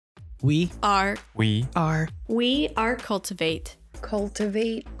We are cultivate.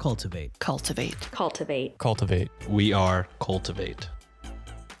 Cultivate. cultivate. Cultivate. Cultivate. Cultivate. We are cultivate.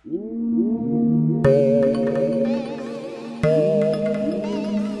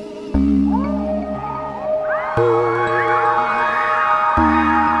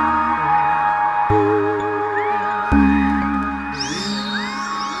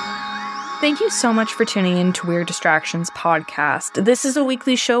 Thank you so much for tuning in to Weird Distractions podcast. This is a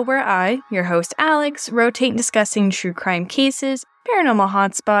weekly show where I, your host Alex, rotate discussing true crime cases, paranormal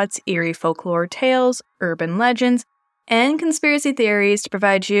hotspots, eerie folklore tales, urban legends, and conspiracy theories to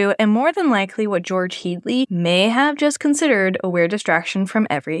provide you, and more than likely what George Headley may have just considered a weird distraction from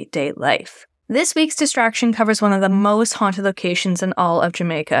everyday life. This week's distraction covers one of the most haunted locations in all of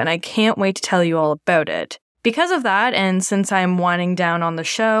Jamaica, and I can't wait to tell you all about it. Because of that, and since I'm winding down on the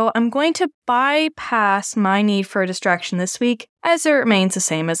show, I'm going to bypass my need for a distraction this week, as it remains the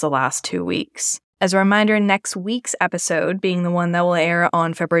same as the last 2 weeks. As a reminder, next week's episode, being the one that will air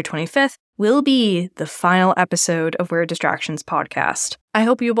on February 25th, will be the final episode of Weird Distractions podcast. I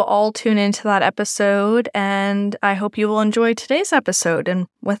hope you will all tune into that episode, and I hope you will enjoy today's episode. And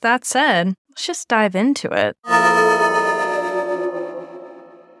with that said, let's just dive into it.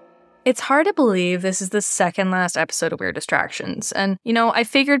 It's hard to believe this is the second last episode of Weird Distractions. And, I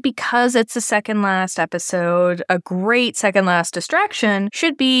figured because it's the second last episode, a great second last distraction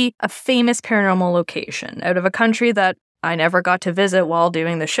should be a famous paranormal location out of a country that I never got to visit while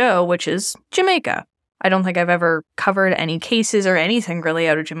doing the show, which is Jamaica. I don't think I've ever covered any cases or anything really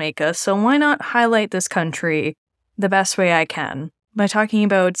out of Jamaica, so why not highlight this country the best way I can by talking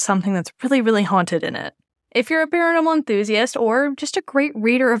about something that's really, really haunted in it. If you're a paranormal enthusiast or just a great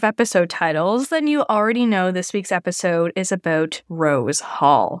reader of episode titles, then you already know this week's episode is about Rose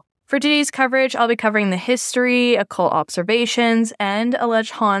Hall. For today's coverage, I'll be covering the history, occult observations, and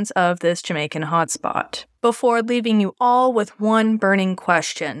alleged haunts of this Jamaican hotspot. Before leaving you all with one burning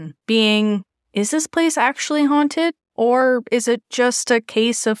question, being, is this place actually haunted? Or is it just a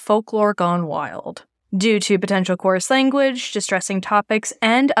case of folklore gone wild? Due to potential coarse language, distressing topics,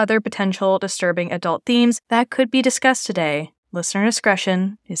 and other potential disturbing adult themes that could be discussed today, listener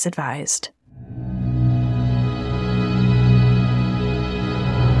discretion is advised.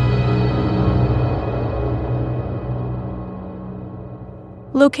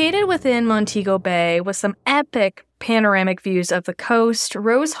 Located within Montego Bay with some epic panoramic views of the coast,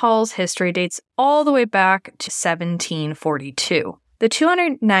 Rose Hall's history dates all the way back to 1742. The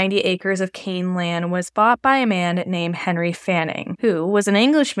 290 acres of cane land was bought by a man named Henry Fanning, who was an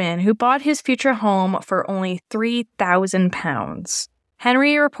Englishman who bought his future home for only £3,000.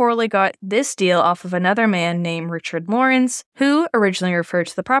 Henry reportedly got this deal off of another man named Richard Lawrence, who originally referred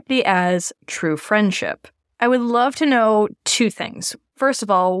to the property as True Friendship. I would love to know two things. First of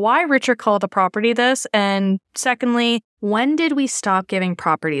all, why Richard called the property this, and secondly, when did we stop giving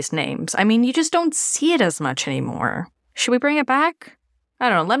properties names? I mean, you just don't see it as much anymore. Should we bring it back? I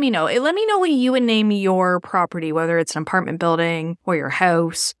don't know. Let me know. Let me know what you would name your property, whether it's an apartment building or your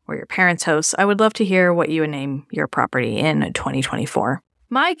house or your parents' house. I would love to hear what you would name your property in 2024.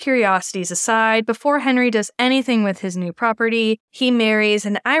 My curiosities aside, before Henry does anything with his new property, he marries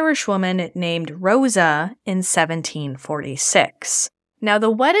an Irish woman named Rosa in 1746. Now,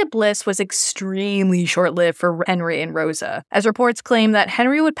 the wedded bliss was extremely short-lived for Henry and Rosa, as reports claim that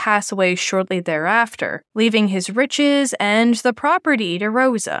Henry would pass away shortly thereafter, leaving his riches and the property to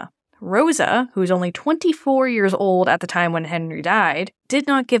Rosa. Rosa, who's only 24 years old at the time when Henry died, did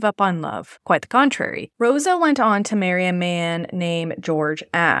not give up on love. Quite the contrary. Rosa went on to marry a man named George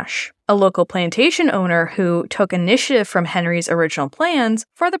Ashe, a local plantation owner who took initiative from Henry's original plans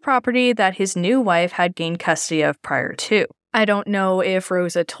for the property that his new wife had gained custody of prior to. I don't know if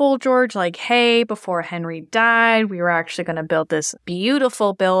Rosa told George, hey, before Henry died, we were actually going to build this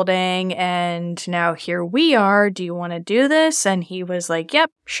beautiful building, and now here we are. Do you want to do this? And he was like,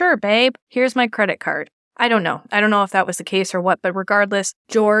 yep, sure, babe. Here's my credit card. I don't know. I don't know if that was the case or what, but regardless,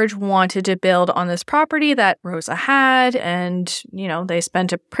 George wanted to build on this property that Rosa had, and, they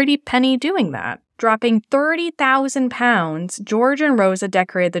spent a pretty penny doing that. Dropping £30,000, George and Rosa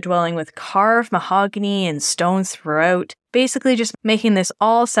decorated the dwelling with carved mahogany and stones throughout, basically just making this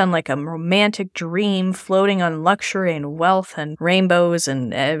all sound like a romantic dream floating on luxury and wealth and rainbows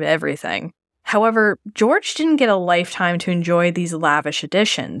and everything. However, George didn't get a lifetime to enjoy these lavish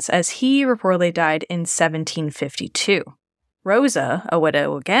additions, as he reportedly died in 1752. Rosa, a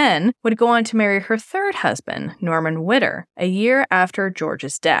widow again, would go on to marry her third husband, Norman Witter, a year after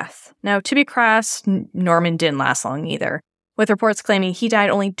George's death. Now, to be crass, Norman didn't last long either, with reports claiming he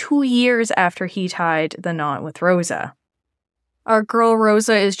died only 2 years after he tied the knot with Rosa. Our girl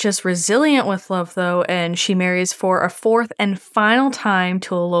Rosa is just resilient with love, though, and she marries for a fourth and final time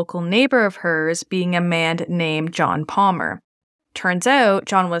to a local neighbor of hers, being a man named John Palmer. Turns out,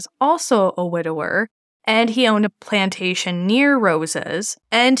 John was also a widower, and he owned a plantation near Rosa's,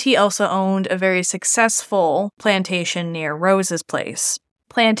 and he also owned a very successful plantation near Rosa's place.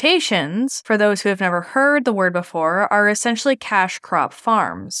 Plantations, for those who have never heard the word before, are essentially cash crop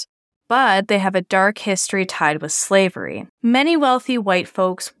farms, but they have a dark history tied with slavery. Many wealthy white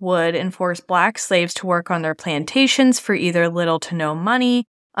folks would enforce black slaves to work on their plantations for either little to no money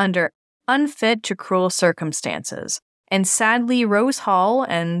under unfit to cruel circumstances. And sadly, Rose Hall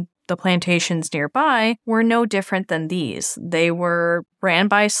and the plantations nearby were no different than these. They were ran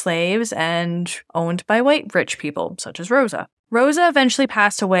by slaves and owned by white rich people, such as Rosa. Rosa eventually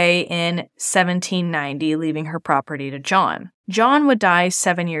passed away in 1790, leaving her property to John. John would die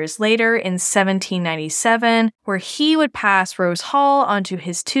 7 years later in 1797, where he would pass Rose Hall onto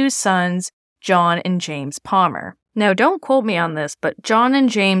his two sons, John and James Palmer. Now, don't quote me on this, but John and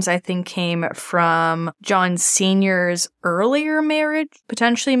James, I think, came from John Sr.'s earlier marriage,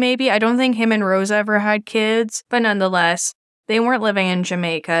 potentially, maybe. I don't think him and Rosa ever had kids, but nonetheless, they weren't living in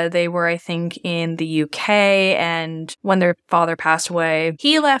Jamaica. They were, I think, in the UK, and when their father passed away,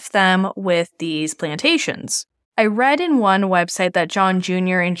 he left them with these plantations. I read in one website that John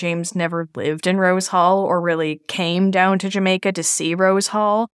Jr. and James never lived in Rose Hall or really came down to Jamaica to see Rose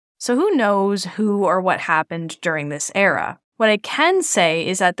Hall. So who knows who or what happened during this era. What I can say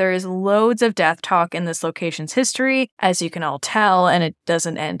is that there is loads of death talk in this location's history, as you can all tell, and it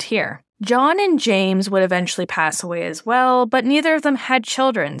doesn't end here. John and James would eventually pass away as well, but neither of them had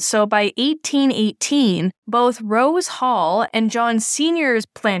children, so by 1818, both Rose Hall and John Sr.'s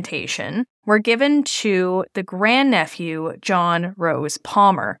plantation were given to the grandnephew, John Rose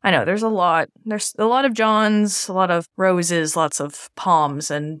Palmer. I know, there's a lot of Johns, a lot of Roses, lots of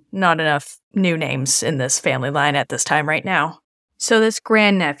Palms, and not enough new names in this family line at this time right now. So this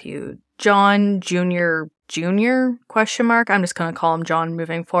grandnephew, John Jr., I'm just going to call him John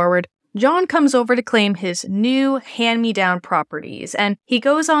moving forward. John comes over to claim his new hand-me-down properties, and he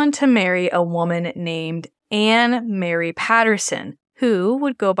goes on to marry a woman named Anne Mary Patterson, who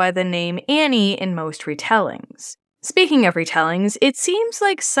would go by the name Annie in most retellings. Speaking of retellings, it seems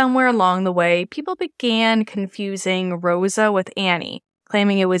like somewhere along the way, people began confusing Rosa with Annie,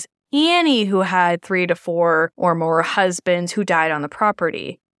 claiming it was Annie who had 3 to 4 or more husbands who died on the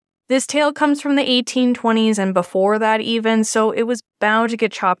property. This tale comes from the 1820s and before that even, so it was bound to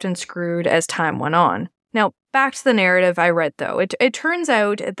get chopped and screwed as time went on. Now, back to the narrative I read though. It turns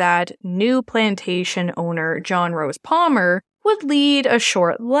out that new plantation owner John Rose Palmer would lead a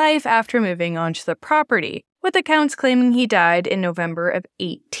short life after moving onto the property, with accounts claiming he died in November of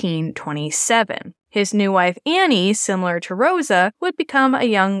 1827. His new wife Annie, similar to Rosa, would become a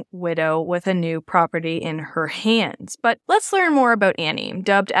young widow with a new property in her hands. But let's learn more about Annie.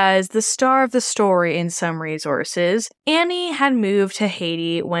 Dubbed as the star of the story in some resources, Annie had moved to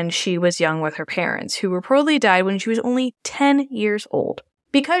Haiti when she was young with her parents, who reportedly died when she was only 10 years old.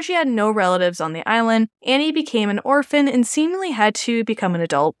 Because she had no relatives on the island, Annie became an orphan and seemingly had to become an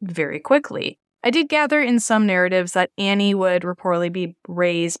adult very quickly. I did gather in some narratives that Annie would reportedly be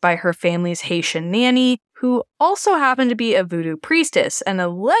raised by her family's Haitian nanny, who also happened to be a voodoo priestess and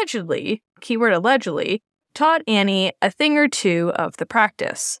allegedly, keyword allegedly, taught Annie a thing or two of the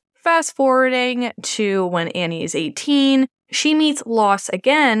practice. Fast forwarding to when Annie is 18, she meets loss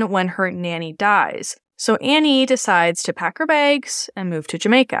again when her nanny dies. So Annie decides to pack her bags and move to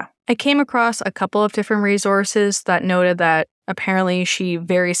Jamaica. I came across a couple of different resources that noted that apparently she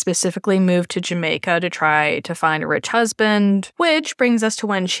very specifically moved to Jamaica to try to find a rich husband, which brings us to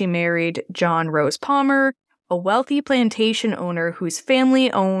when she married John Rose Palmer, a wealthy plantation owner whose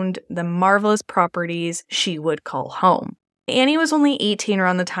family owned the marvelous properties she would call home. Annie was only 18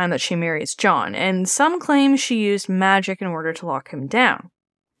 around the time that she marries John, and some claim she used magic in order to lock him down.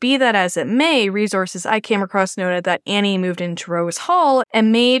 Be that as it may, resources I came across noted that Annie moved into Rose Hall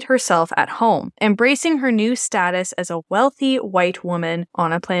and made herself at home, embracing her new status as a wealthy white woman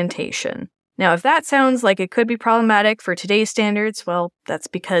on a plantation. Now, if that sounds like it could be problematic for today's standards, well, that's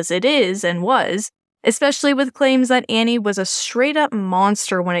because it is and was, especially with claims that Annie was a straight-up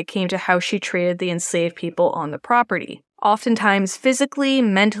monster when it came to how she treated the enslaved people on the property. Oftentimes physically,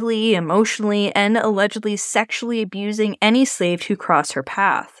 mentally, emotionally, and allegedly sexually abusing any slave who crossed her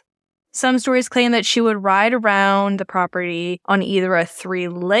path. Some stories claim that she would ride around the property on either a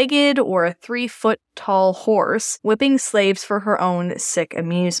 3-legged or a 3-foot-tall horse, whipping slaves for her own sick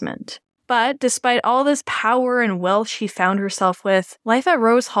amusement. But despite all this power and wealth she found herself with, life at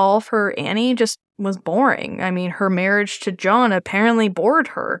Rose Hall for Annie just was boring. I mean, her marriage to John apparently bored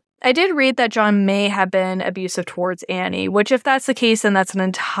her. I did read that John may have been abusive towards Annie, which if that's the case, then that's an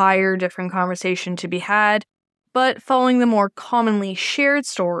entire different conversation to be had. But following the more commonly shared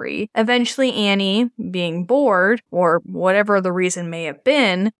story, eventually Annie, being bored, or whatever the reason may have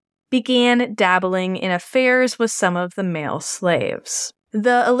been, began dabbling in affairs with some of the male slaves.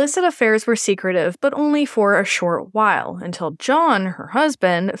 The illicit affairs were secretive, but only for a short while, until John, her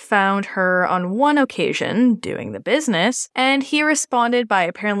husband, found her on one occasion doing the business, and he responded by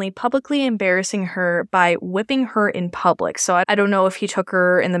apparently publicly embarrassing her by whipping her in public. So I don't know if he took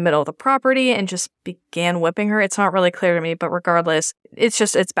her in the middle of the property and just began whipping her. It's not really clear to me, but regardless,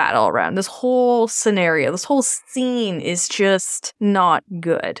 it's bad all around. This whole scenario, this whole scene is just not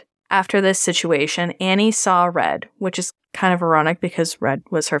good. After this situation, Annie saw red, which is kind of ironic because red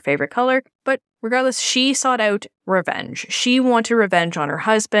was her favorite color. But regardless, she sought out revenge. She wanted revenge on her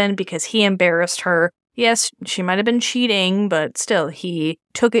husband because he embarrassed her. Yes, she might have been cheating, but still, he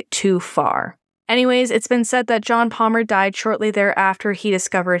took it too far. Anyways, it's been said that John Palmer died shortly thereafter he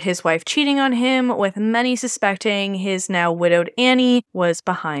discovered his wife cheating on him, with many suspecting his now widowed Annie was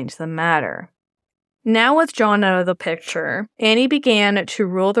behind the matter. Now with John out of the picture, Annie began to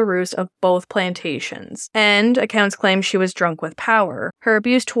rule the roost of both plantations, and accounts claim she was drunk with power. Her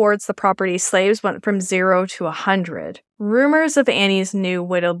abuse towards the property slaves went from 0 to 100. Rumors of Annie's new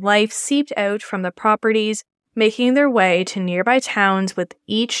widowed life seeped out from the properties, making their way to nearby towns with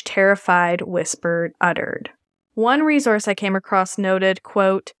each terrified whisper uttered. One resource I came across noted,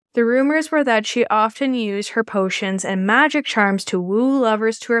 quote, "The rumors were that she often used her potions and magic charms to woo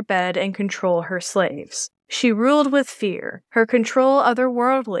lovers to her bed and control her slaves. She ruled with fear, her control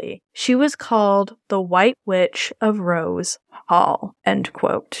otherworldly. She was called the White Witch of Rose Hall." End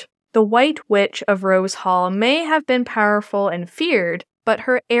quote. The White Witch of Rose Hall may have been powerful and feared, but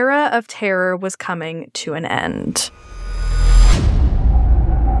her era of terror was coming to an end.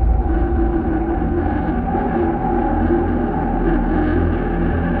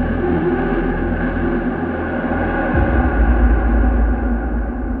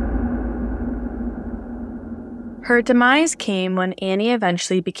 Her demise came when Annie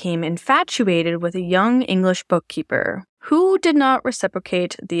eventually became infatuated with a young English bookkeeper, who did not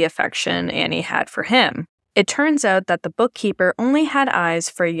reciprocate the affection Annie had for him. It turns out that the bookkeeper only had eyes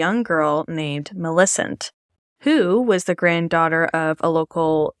for a young girl named Millicent, who was the granddaughter of a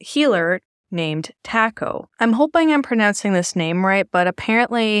local healer named Taco. I'm hoping I'm pronouncing this name right, but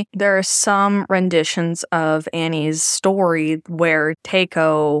apparently there are some renditions of Annie's story where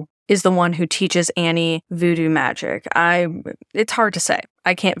Taco is the one who teaches Annie voodoo magic. It's hard to say.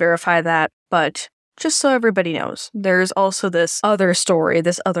 I can't verify that, but just so everybody knows, there's also this other story,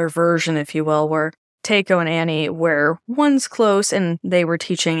 this other version, if you will, where Taco and Annie were once close and they were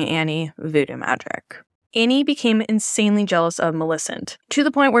teaching Annie voodoo magic. Annie became insanely jealous of Millicent, to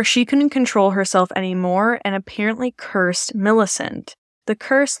the point where she couldn't control herself anymore and apparently cursed Millicent. The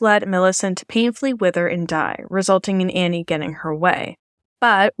curse led Millicent painfully wither and die, resulting in Annie getting her way.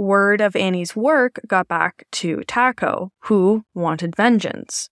 But word of Annie's work got back to Taco, who wanted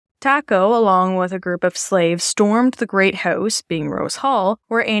vengeance. Taco, along with a group of slaves, stormed the great house, being Rose Hall,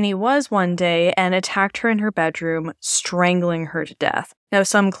 where Annie was one day, and attacked her in her bedroom, strangling her to death. Now,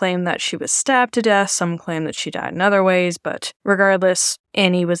 some claim that she was stabbed to death, some claim that she died in other ways, but regardless,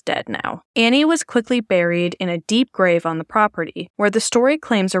 Annie was dead now. Annie was quickly buried in a deep grave on the property, where the story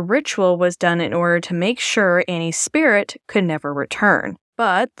claims a ritual was done in order to make sure Annie's spirit could never return.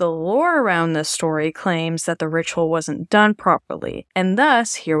 But the lore around this story claims that the ritual wasn't done properly, and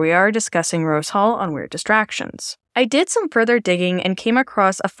thus, here we are discussing Rose Hall on Weird Distractions. I did some further digging and came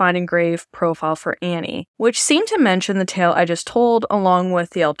across a find and grave profile for Annie, which seemed to mention the tale I just told along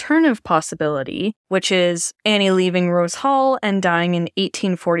with the alternative possibility, which is Annie leaving Rose Hall and dying in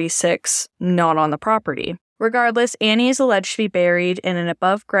 1846, not on the property. Regardless, Annie is alleged to be buried in an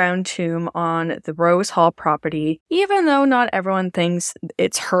above-ground tomb on the Rose Hall property, even though not everyone thinks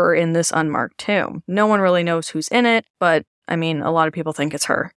it's her in this unmarked tomb. No one really knows who's in it, but, a lot of people think it's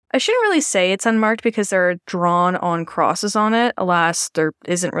her. I shouldn't really say it's unmarked because there are drawn-on crosses on it. Alas, there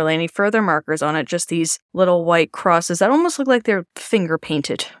isn't really any further markers on it, just these little white crosses that almost look like they're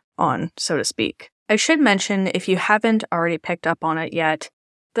finger-painted on, so to speak. I should mention, if you haven't already picked up on it yet,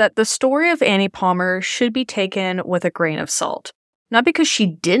 that the story of Annie Palmer should be taken with a grain of salt. Not because she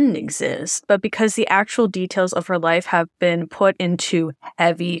didn't exist, but because the actual details of her life have been put into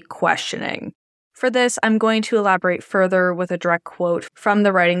heavy questioning. For this, I'm going to elaborate further with a direct quote from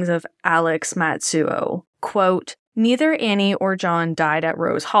the writings of Alex Matsuo. Quote, "Neither Annie or John died at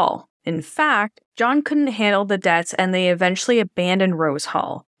Rose Hall. In fact, John couldn't handle the debts and they eventually abandoned Rose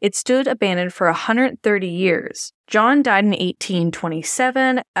Hall. It stood abandoned for 130 years. John died in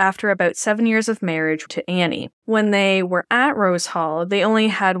 1827 after about 7 years of marriage to Annie. When they were at Rose Hall, they only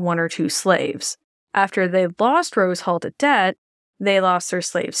had 1 or 2 slaves. After they lost Rose Hall to debt, they lost their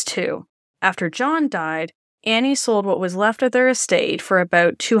slaves too. After John died, Annie sold what was left of their estate for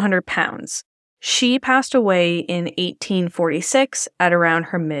about £200. She passed away in 1846 at around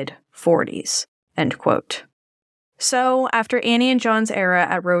her mid-40s. End quote. So, after Annie and John's era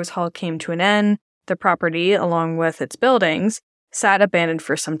at Rose Hall came to an end, the property, along with its buildings, sat abandoned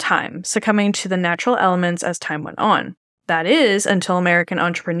for some time, succumbing to the natural elements as time went on. That is, until American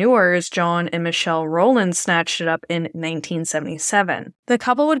entrepreneurs John and Michelle Rowland snatched it up in 1977. The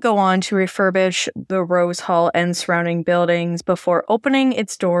couple would go on to refurbish the Rose Hall and surrounding buildings before opening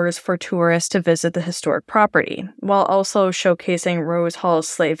its doors for tourists to visit the historic property, while also showcasing Rose Hall's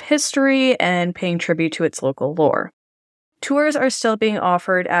slave history and paying tribute to its local lore. Tours are still being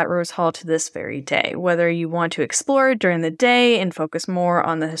offered at Rose Hall to this very day, whether you want to explore during the day and focus more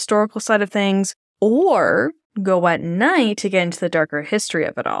on the historical side of things, or go at night to get into the darker history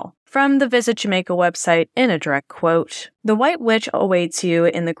of it all. From the Visit Jamaica website, in a direct quote, "The White Witch awaits you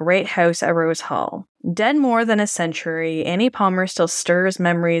in the great house at Rose Hall. Dead more than a century, Annie Palmer still stirs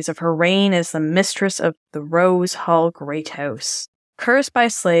memories of her reign as the mistress of the Rose Hall Great House. Cursed by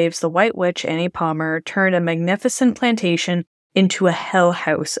slaves, the White Witch Annie Palmer turned a magnificent plantation into a hell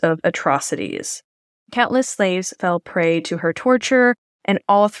house of atrocities. Countless slaves fell prey to her torture, and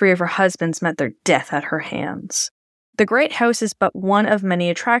all 3 of her husbands met their death at her hands. The Great House is but one of many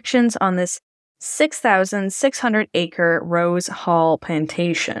attractions on this 6,600-acre Rose Hall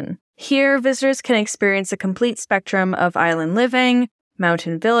plantation. Here, visitors can experience a complete spectrum of island living,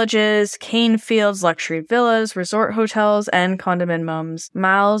 mountain villages, cane fields, luxury villas, resort hotels, and condominiums,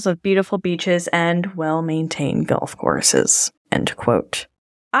 miles of beautiful beaches, and well-maintained golf courses." End quote.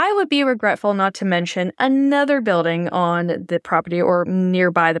 I would be regretful not to mention another building on the property or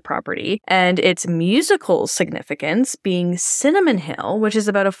nearby the property, and its musical significance being Cinnamon Hill, which is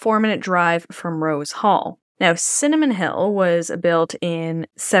about a 4-minute drive from Rose Hall. Now, Cinnamon Hill was built in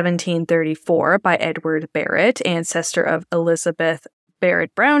 1734 by Edward Barrett, ancestor of Elizabeth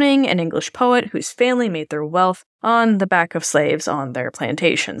Barrett Browning, an English poet whose family made their wealth on the back of slaves on their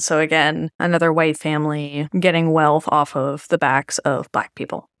plantation. So again, another white family getting wealth off of the backs of black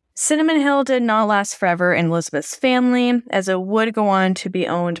people. Cinnamon Hill did not last forever in Elizabeth's family, as it would go on to be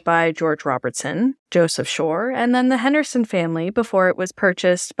owned by George Robertson, Joseph Shore, and then the Henderson family before it was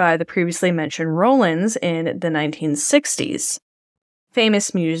purchased by the previously mentioned Rowlands in the 1960s.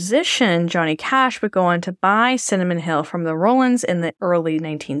 Famous musician Johnny Cash would go on to buy Cinnamon Hill from the Rowlands in the early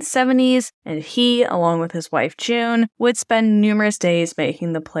 1970s, and he, along with his wife June, would spend numerous days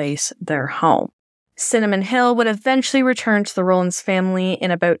making the place their home. Cinnamon Hill would eventually return to the Rowlands family in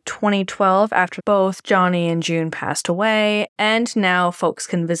about 2012 after both Johnny and June passed away, and now folks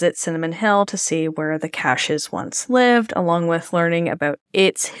can visit Cinnamon Hill to see where the Cashes once lived, along with learning about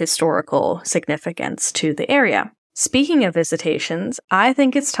its historical significance to the area. Speaking of visitations, I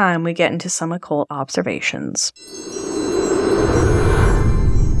think it's time we get into some occult observations.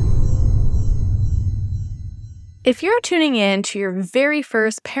 If you're tuning in to your very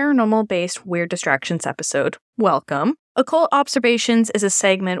first paranormal-based Weird Distractions episode, welcome. Occult Observations is a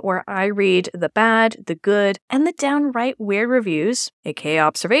segment where I read the bad, the good, and the downright weird reviews, aka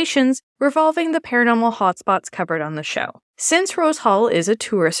observations, revolving the paranormal hotspots covered on the show. Since Rose Hall is a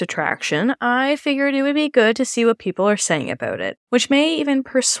tourist attraction, I figured it would be good to see what people are saying about it, which may even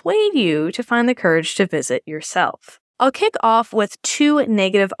persuade you to find the courage to visit yourself. I'll kick off with 2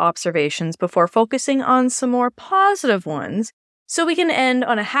 negative observations before focusing on some more positive ones, so we can end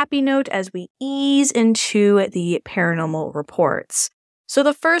on a happy note as we ease into the paranormal reports. So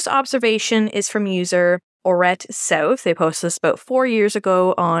the first observation is from user Orette South. They posted this about 4 years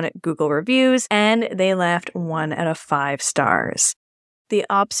ago on Google Reviews, and they left 1 out of 5 stars. The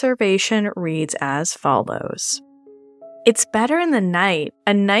observation reads as follows. "It's better in the night.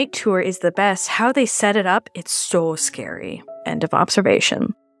 A night tour is the best. How they set it up, it's so scary." End of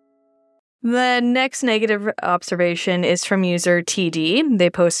observation. The next negative observation is from user TD.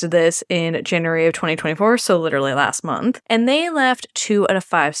 They posted this in January of 2024, so literally last month, and they left 2 out of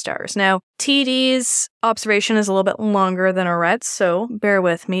 5 stars. Now, TD's observation is a little bit longer than Orette's, so bear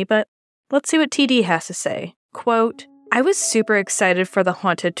with me, but let's see what TD has to say. Quote, "I was super excited for the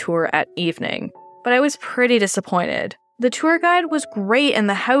haunted tour at evening, but I was pretty disappointed. The tour guide was great and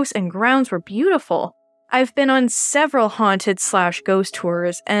the house and grounds were beautiful. I've been on several haunted/ghost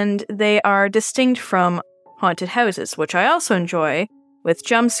tours, and they are distinct from haunted houses, which I also enjoy, with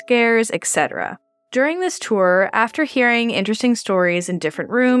jump scares, etc. During this tour, after hearing interesting stories in different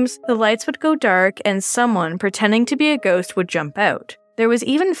rooms, the lights would go dark and someone pretending to be a ghost would jump out. There was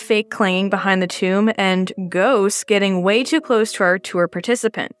even fake clanging behind the tomb and ghosts getting way too close to our tour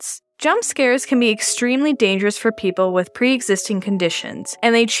participants. Jump scares can be extremely dangerous for people with pre-existing conditions,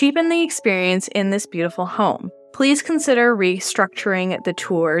 and they cheapen the experience in this beautiful home. Please consider restructuring the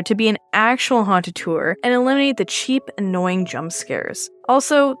tour to be an actual haunted tour and eliminate the cheap, annoying jump scares.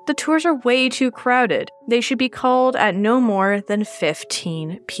 Also, the tours are way too crowded. They should be called at no more than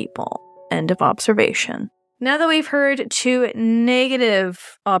 15 people. End of observation. Now that we've heard 2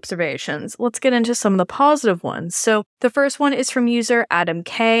 negative observations, let's get into some of the positive ones. So the first one is from user Adam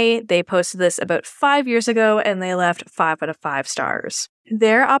K. They posted this about 5 years ago and they left 5 out of 5 stars.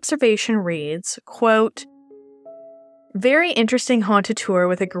 Their observation reads, quote, "Very interesting haunted tour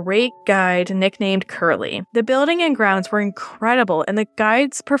with a great guide nicknamed Curly. The building and grounds were incredible and the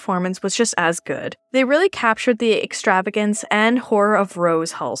guide's performance was just as good. They really captured the extravagance and horror of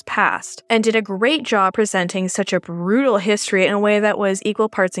Rose Hall's past and did a great job presenting such a brutal history in a way that was equal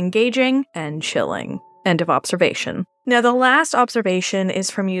parts engaging and chilling." End of observation. Now, the last observation is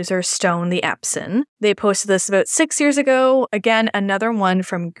from user Stone the Epson. They posted this about 6 years ago. Again, another one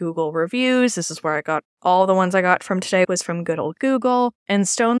from Google Reviews. This is where I got all the ones I got from today was from good old Google. And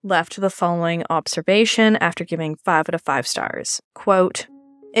Stone left the following observation after giving 5 out of 5 stars. Quote,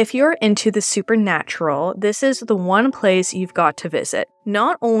 "If you're into the supernatural, this is the one place you've got to visit.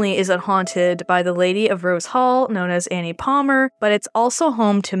 Not only is it haunted by the Lady of Rose Hall, known as Annie Palmer, but it's also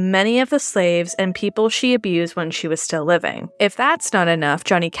home to many of the slaves and people she abused when she was still living. If that's not enough,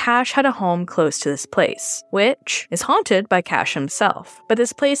 Johnny Cash had a home close to this place, which is haunted by Cash himself. But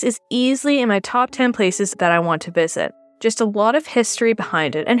this place is easily in my top 10 places that I want to visit. Just a lot of history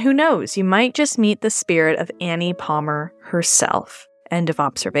behind it, and who knows, you might just meet the spirit of Annie Palmer herself." End of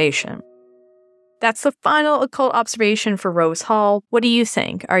observation. That's the final occult observation for Rose Hall. What do you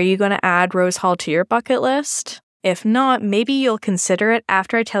think? Are you going to add Rose Hall to your bucket list? If not, maybe you'll consider it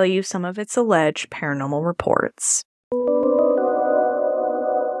after I tell you some of its alleged paranormal reports.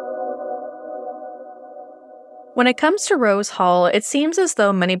 When it comes to Rose Hall, it seems as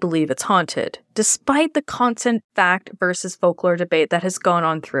though many believe it's haunted, despite the constant fact versus folklore debate that has gone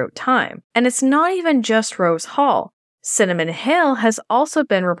on throughout time. And it's not even just Rose Hall. Cinnamon Hill has also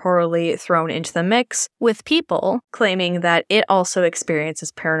been reportedly thrown into the mix, with people claiming that it also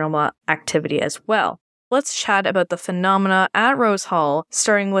experiences paranormal activity as well. Let's chat about the phenomena at Rose Hall,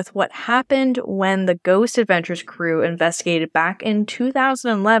 starting with what happened when the Ghost Adventures crew investigated back in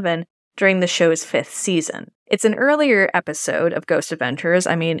 2011 during the show's 5th season. It's an earlier episode of Ghost Adventures.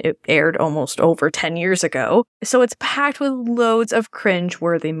 I mean, it aired almost over 10 years ago. So it's packed with loads of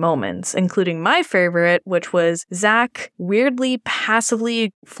cringe-worthy moments, including my favorite, which was Zach weirdly,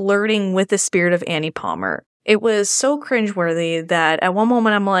 passively flirting with the spirit of Annie Palmer. It was so cringe-worthy that at one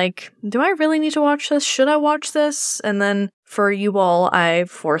moment I'm like, do I really need to watch this? Should I watch this? And then for you all, I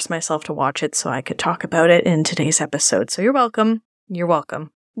forced myself to watch it so I could talk about it in today's episode. So you're welcome. You're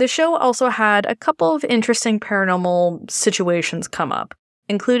welcome. The show also had a couple of interesting paranormal situations come up,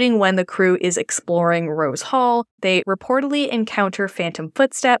 including when the crew is exploring Rose Hall. They reportedly encounter phantom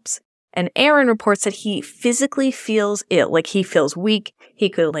footsteps, and Aaron reports that he physically feels ill, like he feels weak, he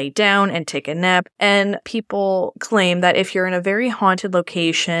could lay down and take a nap, and people claim that if you're in a very haunted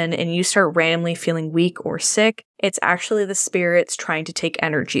location and you start randomly feeling weak or sick, it's actually the spirits trying to take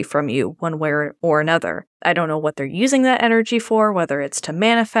energy from you one way or another. I don't know what they're using that energy for, whether it's to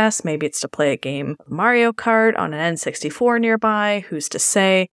manifest, maybe it's to play a game of Mario Kart on an N64 nearby, who's to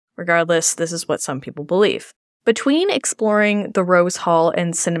say? Regardless, this is what some people believe. Between exploring the Rose Hall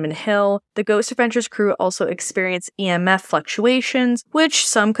and Cinnamon Hill, the Ghost Adventures crew also experienced EMF fluctuations, which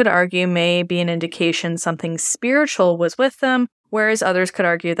some could argue may be an indication something spiritual was with them, whereas others could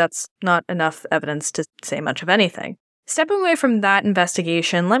argue that's not enough evidence to say much of anything. Stepping away from that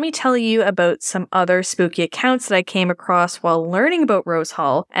investigation, let me tell you about some other spooky accounts that I came across while learning about Rose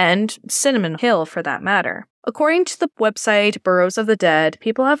Hall, and Cinnamon Hill for that matter. According to the website Burrows of the Dead,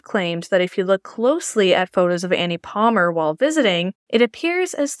 people have claimed that if you look closely at photos of Annie Palmer while visiting, it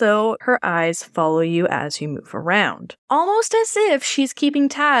appears as though her eyes follow you as you move around. Almost as if she's keeping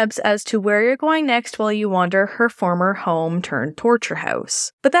tabs as to where you're going next while you wander her former home turned torture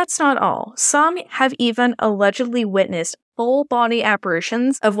house. But that's not all. Some have even allegedly witnessed full-body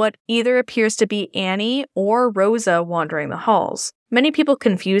apparitions of what either appears to be Annie or Rosa wandering the halls. Many people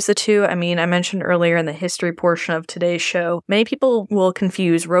confuse the two. I mean, I mentioned earlier in the history portion of today's show, many people will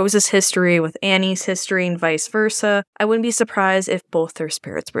confuse Rosa's history with Annie's history and vice versa. I wouldn't be surprised if both their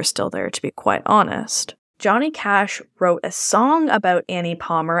spirits were still there, to be quite honest. Johnny Cash wrote a song about Annie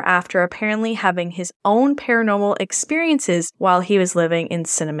Palmer after apparently having his own paranormal experiences while he was living in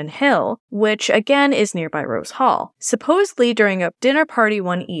Cinnamon Hill, which again is nearby Rose Hall. Supposedly during a dinner party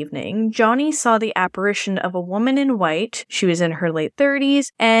one evening, Johnny saw the apparition of a woman in white. She was in her late 30s,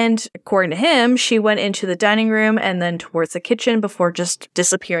 and according to him, she went into the dining room and then towards the kitchen before just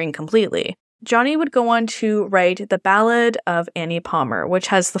disappearing completely. Johnny would go on to write the Ballad of Annie Palmer, which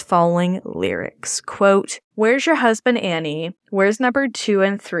has the following lyrics, quote, "Where's your husband, Annie? Where's number 2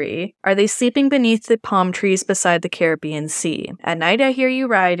 and 3? Are they sleeping beneath the palm trees beside the Caribbean Sea? At night I hear you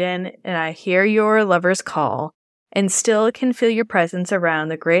riding, and I hear your lover's call, and still can feel your presence around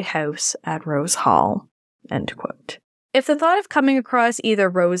the great house at Rose Hall." End quote. If the thought of coming across either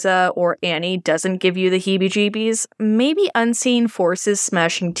Rosa or Annie doesn't give you the heebie-jeebies, maybe unseen forces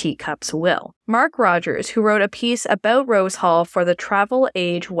smashing teacups will. Mark Rogers, who wrote a piece about Rose Hall for the Travel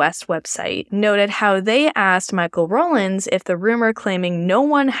Age West website, noted how they asked Michael Rowlands if the rumor claiming no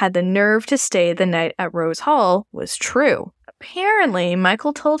one had the nerve to stay the night at Rose Hall was true. Apparently,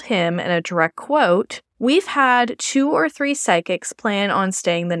 Michael told him in a direct quote, "We've had 2 or 3 psychics plan on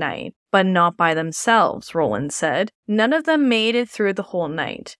staying the night, but not by themselves," Rowland said. "None of them made it through the whole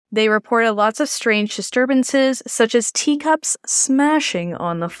night. They reported lots of strange disturbances, such as teacups smashing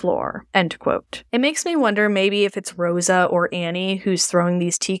on the floor." End quote. It makes me wonder maybe if it's Rosa or Annie who's throwing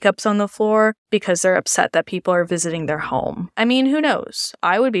these teacups on the floor because they're upset that people are visiting their home. I mean, who knows?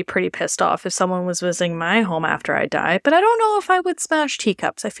 I would be pretty pissed off if someone was visiting my home after I die, but I don't know if I would smash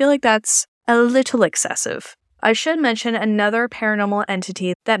teacups. I feel like that's a little excessive. I should mention another paranormal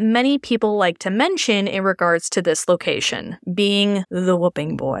entity that many people like to mention in regards to this location, being the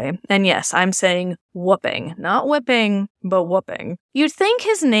Whooping Boy. And yes, I'm saying whooping, not whipping, but whooping. You'd think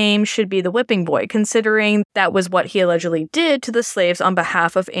his name should be the Whipping Boy, considering that was what he allegedly did to the slaves on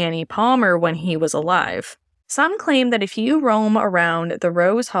behalf of Annie Palmer when he was alive. Some claim that if you roam around the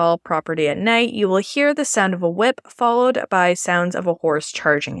Rose Hall property at night, you will hear the sound of a whip followed by sounds of a horse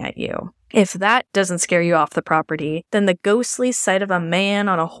charging at you. If that doesn't scare you off the property, then the ghostly sight of a man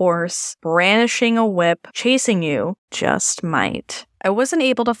on a horse, brandishing a whip, chasing you, just might. I wasn't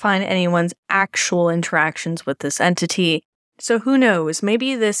able to find anyone's actual interactions with this entity, so who knows,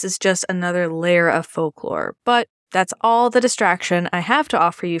 maybe this is just another layer of folklore, but that's all the distraction I have to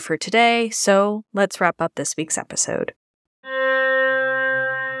offer you for today, so let's wrap up this week's episode.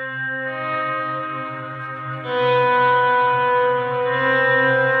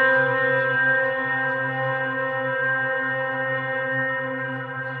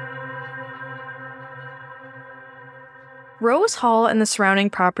 Rose Hall and the surrounding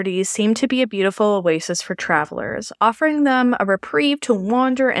properties seem to be a beautiful oasis for travelers, offering them a reprieve to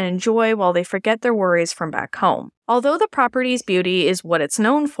wander and enjoy while they forget their worries from back home. Although the property's beauty is what it's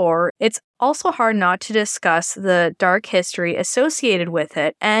known for, it's also hard not to discuss the dark history associated with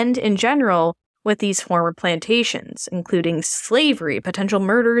it and, in general, with these former plantations, including slavery, potential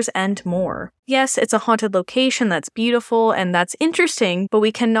murders, and more. Yes, it's a haunted location that's beautiful and that's interesting, but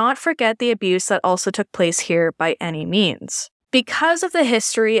we cannot forget the abuse that also took place here by any means. Because of the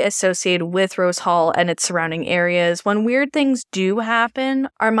history associated with Rose Hall and its surrounding areas, when weird things do happen,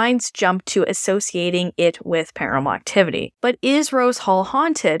 our minds jump to associating it with paranormal activity. But is Rose Hall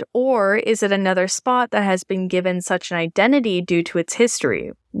haunted, or is it another spot that has been given such an identity due to its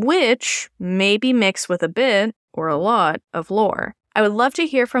history, which may be mixed with a bit, or a lot, of lore? I would love to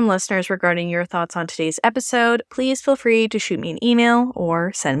hear from listeners regarding your thoughts on today's episode. Please feel free to shoot me an email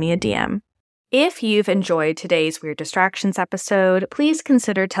or send me a DM. If you've enjoyed today's Weird Distractions episode, please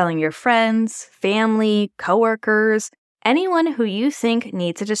consider telling your friends, family, coworkers, anyone who you think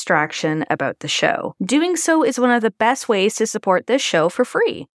needs a distraction about the show. Doing so is one of the best ways to support this show for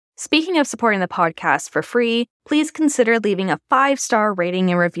free. Speaking of supporting the podcast for free, please consider leaving a 5-star rating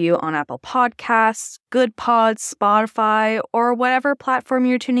and review on Apple Podcasts, Good Pods, Spotify, or whatever platform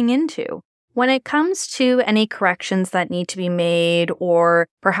you're tuning into. When it comes to any corrections that need to be made or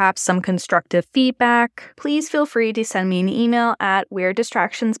perhaps some constructive feedback, please feel free to send me an email at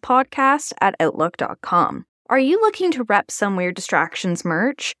weirddistractionspodcast@outlook.com. Are you looking to rep some Weird Distractions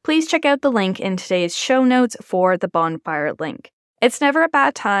merch? Please check out the link in today's show notes for the bonfire link. It's never a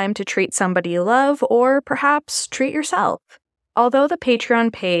bad time to treat somebody you love or perhaps treat yourself. Although the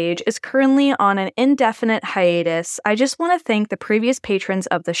Patreon page is currently on an indefinite hiatus, I just want to thank the previous patrons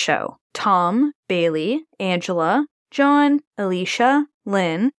of the show: Tom, Bailey, Angela, John, Alicia,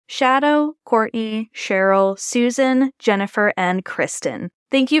 Lynn, Shadow, Courtney, Cheryl, Susan, Jennifer, and Kristen.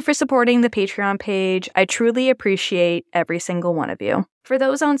 Thank you for supporting the Patreon page. I truly appreciate every single one of you. For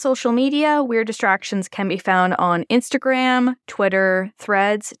those on social media, Weird Distractions can be found on Instagram, Twitter,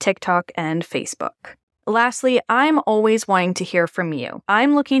 Threads, TikTok, and Facebook. Lastly, I'm always wanting to hear from you.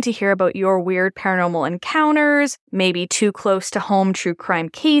 I'm looking to hear about your weird paranormal encounters, maybe too close to home true crime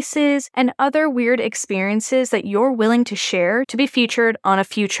cases, and other weird experiences that you're willing to share to be featured on a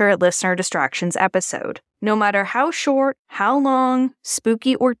future Listener Distractions episode. No matter how short, how long,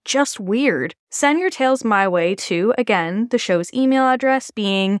 spooky, or just weird, send your tales my way to, again, the show's email address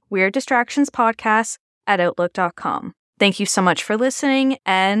being weirddistractionspodcasts@outlook.com. Thank you so much for listening,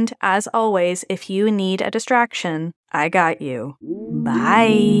 and as always, if you need a distraction, I got you.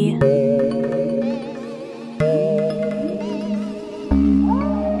 Bye!